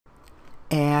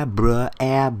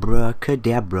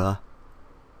Abracadabra.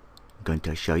 Going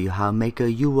to show you how to make a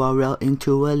URL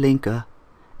into a linker.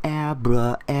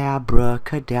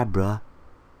 Abracadabra.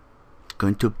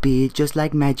 Going to be just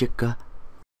like magica.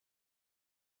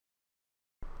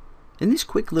 In this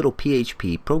quick little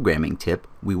PHP programming tip,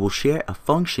 we will share a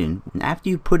function, and after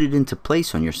you put it into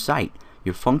place on your site,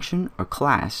 your function or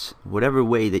class, whatever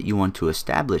way that you want to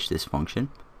establish this function,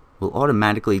 will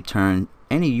automatically turn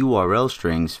any URL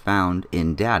strings found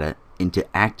in data into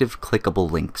active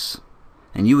clickable links.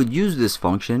 And you would use this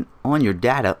function on your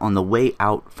data on the way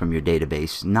out from your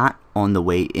database, not on the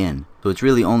way in. So it's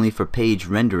really only for page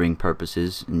rendering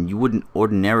purposes, and you wouldn't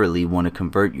ordinarily want to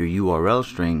convert your URL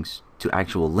strings to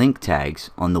actual link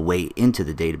tags on the way into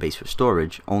the database for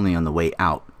storage, only on the way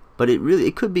out. But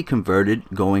it could be converted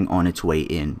going on its way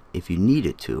in if you need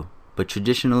it to. But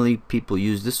traditionally people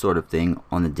use this sort of thing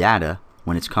on the data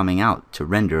when it's coming out to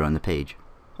render on the page.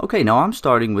 Okay, now I'm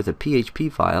starting with a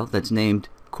PHP file that's named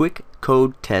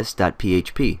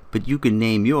quickcodetest.php, but you can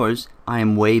name yours I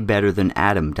am way better than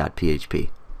Adam.php.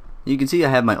 You can see I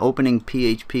have my opening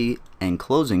PHP and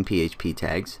closing PHP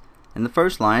tags. In the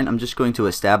first line, I'm just going to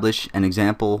establish an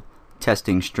example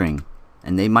testing string,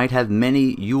 and they might have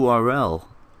many URL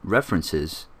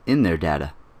references in their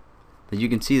data. But you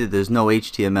can see that there's no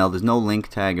HTML, there's no link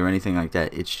tag or anything like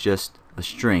that. It's just a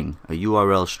string, a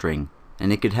URL string.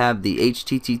 And it could have the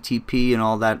HTTP and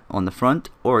all that on the front,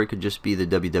 or it could just be the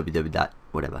www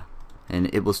whatever, and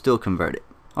it will still convert it.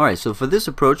 Alright, so for this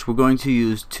approach we're going to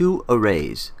use two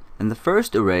arrays, and the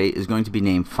first array is going to be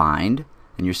named find,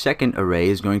 and your second array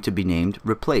is going to be named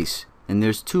replace. And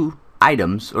there's two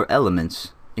items or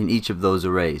elements in each of those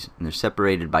arrays, and they're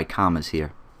separated by commas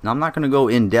here. Now I'm not going to go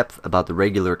in depth about the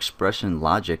regular expression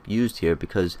logic used here,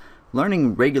 because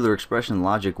learning regular expression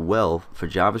logic well for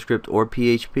JavaScript or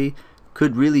PHP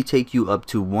could really take you up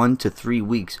to 1 to 3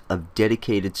 weeks of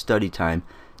dedicated study time,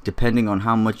 depending on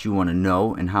how much you want to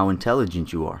know and how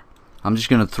intelligent you are. I'm just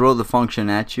going to throw the function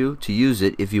at you to use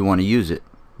it if you want to use it.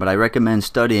 But I recommend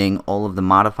studying all of the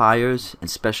modifiers and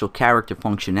special character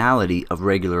functionality of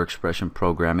regular expression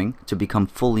programming to become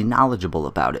fully knowledgeable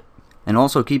about it. And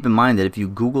also keep in mind that if you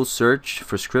Google search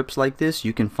for scripts like this,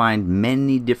 you can find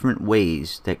many different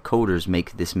ways that coders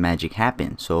make this magic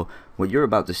happen. So what you're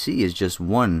about to see is just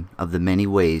one of the many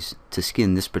ways to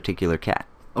skin this particular cat.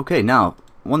 Okay, now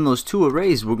on those two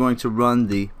arrays we're going to run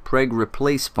the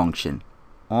preg_replace function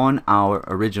on our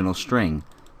original string.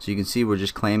 So you can see we're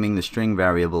just claiming the string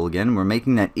variable again. We're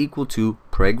making that equal to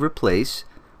preg_replace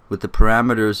with the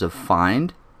parameters of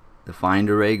find. The find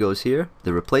array goes here,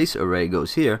 the replace array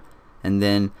goes here, and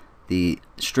then the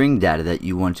string data that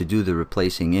you want to do the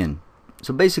replacing in.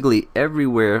 So basically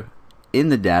everywhere in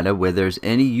the data where there's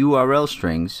any URL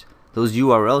strings, those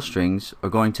URL strings are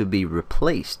going to be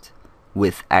replaced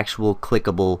with actual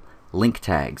clickable link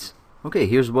tags. Okay,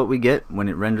 here's what we get when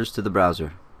it renders to the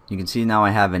browser. You can see now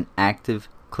I have an active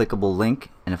clickable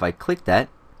link, and if I click that,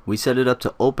 we set it up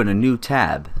to open a new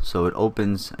tab. So it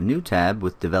opens a new tab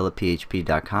with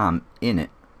developphp.com in it.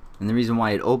 And the reason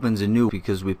why it opens a new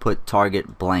because we put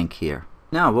target blank here.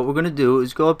 Now what we're going to do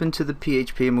is go up into the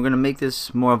PHP and we're going to make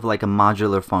this more of like a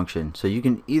modular function. So you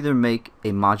can either make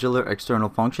a modular external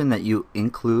function that you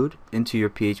include into your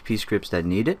PHP scripts that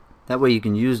need it. That way you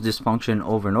can use this function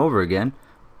over and over again,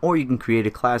 or you can create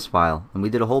a class file. And we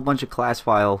did a whole bunch of class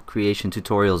file creation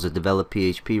tutorials at Develop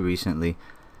PHP recently.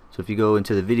 So if you go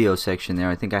into the video section there,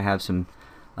 I think I have some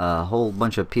whole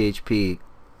bunch of PHP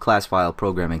class file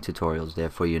programming tutorials there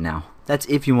for you now. That's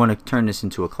if you want to turn this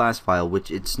into a class file,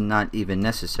 which it's not even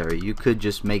necessary. You could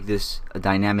just make this a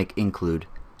dynamic include.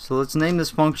 So let's name this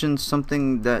function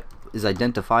something that is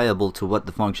identifiable to what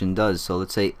the function does. So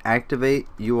let's say activate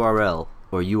URL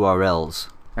or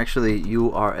URLs. Actually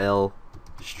URL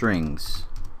strings,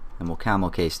 and we'll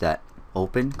camel case that.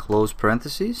 Open, close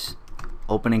parentheses,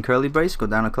 opening curly brace, go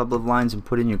down a couple of lines and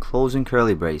put in your closing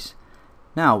curly brace.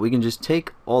 Now we can just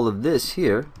take all of this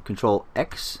here, Control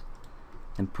X,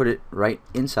 and put it right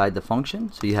inside the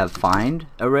function. So you have find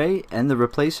array and the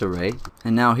replace array,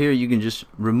 and now here you can just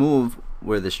remove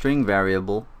where the string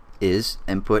variable is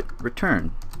and put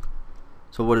return.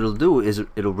 So what it'll do is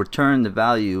it'll return the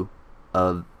value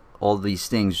of all these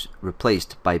things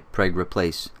replaced by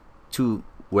preg_replace to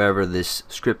wherever this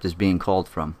script is being called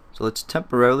from. So let's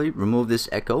temporarily remove this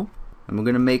echo, and we're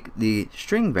going to make the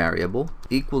string variable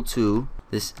equal to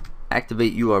this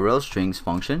activate URL strings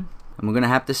function, and we're going to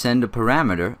have to send a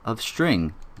parameter of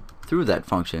string through that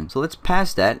function. So let's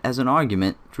pass that as an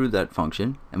argument through that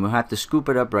function, and we'll have to scoop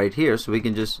it up right here so we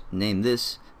can just name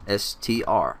this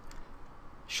str,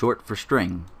 short for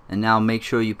string. And now make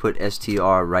sure you put str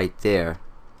right there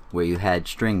where you had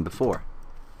string before.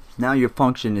 Now your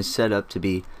function is set up to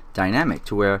be dynamic,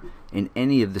 to where in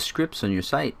any of the scripts on your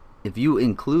site, if you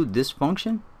include this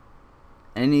function,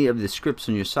 any of the scripts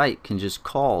on your site can just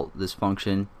call this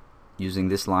function using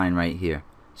this line right here.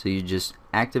 So you just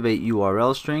activate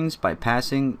URL strings by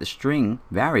passing the string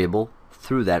variable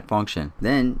through that function.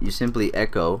 Then you simply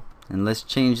echo, and let's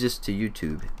change this to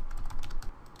YouTube.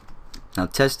 Now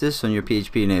test this on your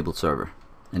PHP enabled server.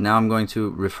 And now I'm going to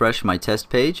refresh my test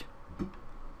page.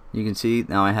 You can see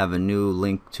now I have a new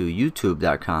link to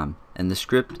youtube.com, and the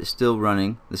script is still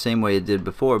running the same way it did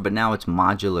before, but now it's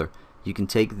modular. You can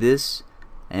take this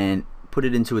and put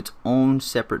it into its own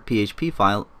separate PHP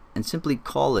file and simply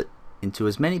call it into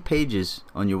as many pages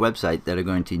on your website that are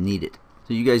going to need it.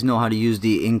 So you guys know how to use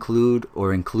the include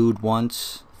or include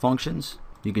once functions.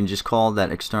 You can just call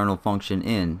that external function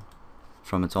in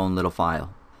from its own little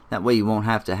file. That way you won't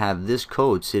have to have this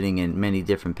code sitting in many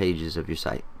different pages of your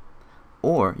site.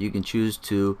 Or you can choose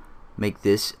to make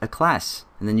this a class,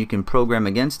 and then you can program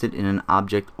against it in an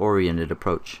object-oriented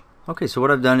approach. Okay, so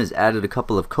what I've done is added a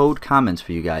couple of code comments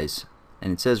for you guys.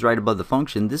 And it says right above the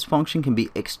function, this function can be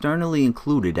externally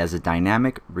included as a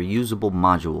dynamic reusable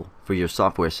module for your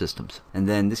software systems. And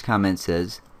then this comment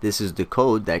says, this is the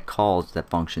code that calls that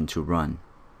function to run.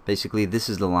 Basically, this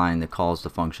is the line that calls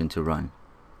the function to run.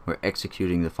 We're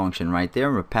executing the function right there,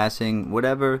 and we're passing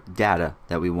whatever data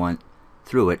that we want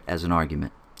through it as an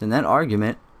argument. And that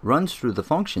argument runs through the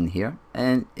function here,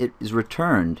 and it is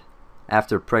returned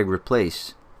after preg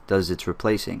replace does its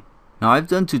replacing. Now I've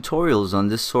done tutorials on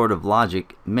this sort of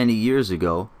logic many years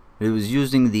ago. It was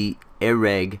using the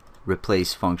ereg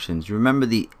replace functions. You remember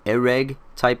the ereg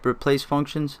type replace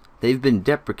functions? They've been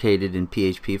deprecated in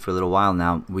PHP for a little while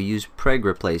now. We use preg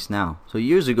replace now. So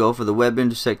years ago for the Web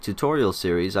Intersect tutorial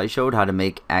series, I showed how to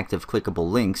make active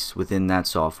clickable links within that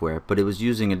software, but it was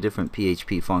using a different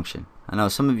PHP function. I know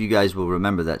some of you guys will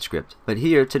remember that script. But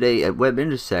here today at Web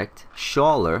Intersect,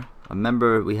 Schaller, a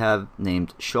member we have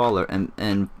named Schaller,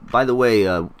 and by the way,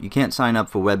 you can't sign up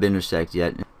for Web Intersect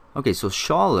yet. Okay, so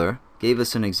Schaller gave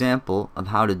us an example of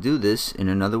how to do this in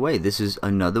another way. This is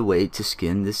another way to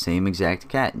skin the same exact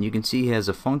cat. And you can see he has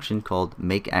a function called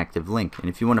make active link. And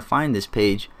if you want to find this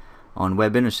page on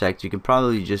Web Intersect, you can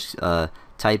probably just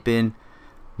type in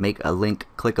make a link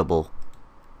clickable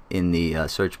in the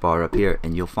search bar up here,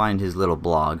 and you'll find his little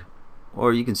blog.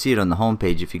 Or you can see it on the home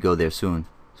page if you go there soon.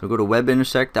 So go to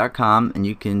webintersect.com and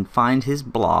you can find his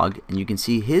blog, and you can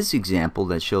see his example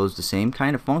that shows the same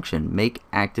kind of function, make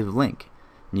active link.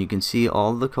 And you can see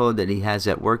all the code that he has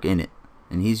at work in it.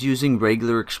 And he's using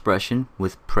regular expression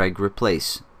with preg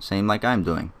replace, same like I'm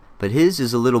doing. But his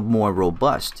is a little more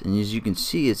robust, and as you can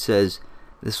see it says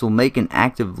this will make an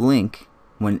active link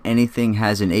when anything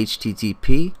has an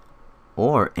HTTP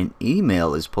or an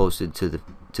email is posted to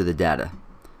the data.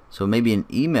 So maybe an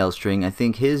email string. I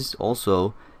think his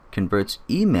also converts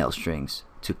email strings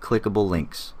to clickable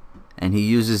links, and he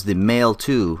uses the mail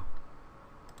to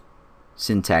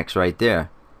syntax right there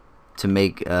to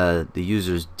make the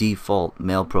user's default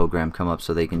mail program come up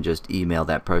so they can just email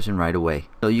that person right away.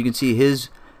 So you can see his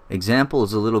example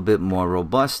is a little bit more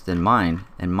robust than mine,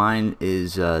 and mine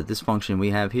is this function we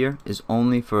have here is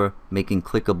only for making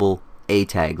clickable A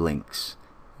tag links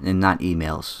and not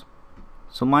emails.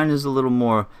 So mine is a little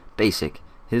more basic,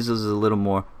 his is a little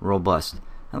more robust.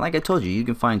 And like I told you, you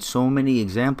can find so many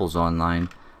examples online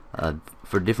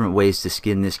for different ways to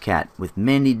skin this cat with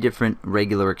many different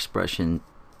regular expression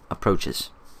approaches.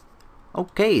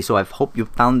 Okay, so I hope you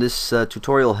found this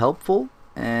tutorial helpful,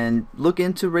 and look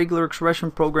into regular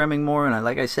expression programming more. And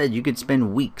like I said, you could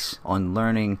spend weeks on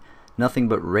learning nothing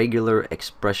but regular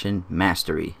expression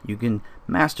mastery. You can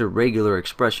master regular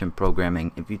expression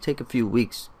programming if you take a few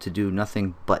weeks to do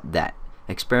nothing but that.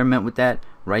 Experiment with that,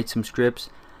 write some scripts,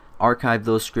 archive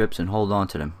those scripts, and hold on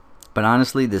to them. But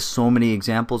honestly, there's so many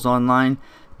examples online.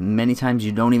 Many times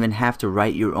you don't even have to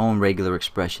write your own regular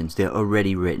expressions. They're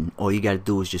already written. All you gotta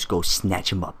do is just go snatch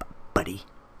them up, buddy.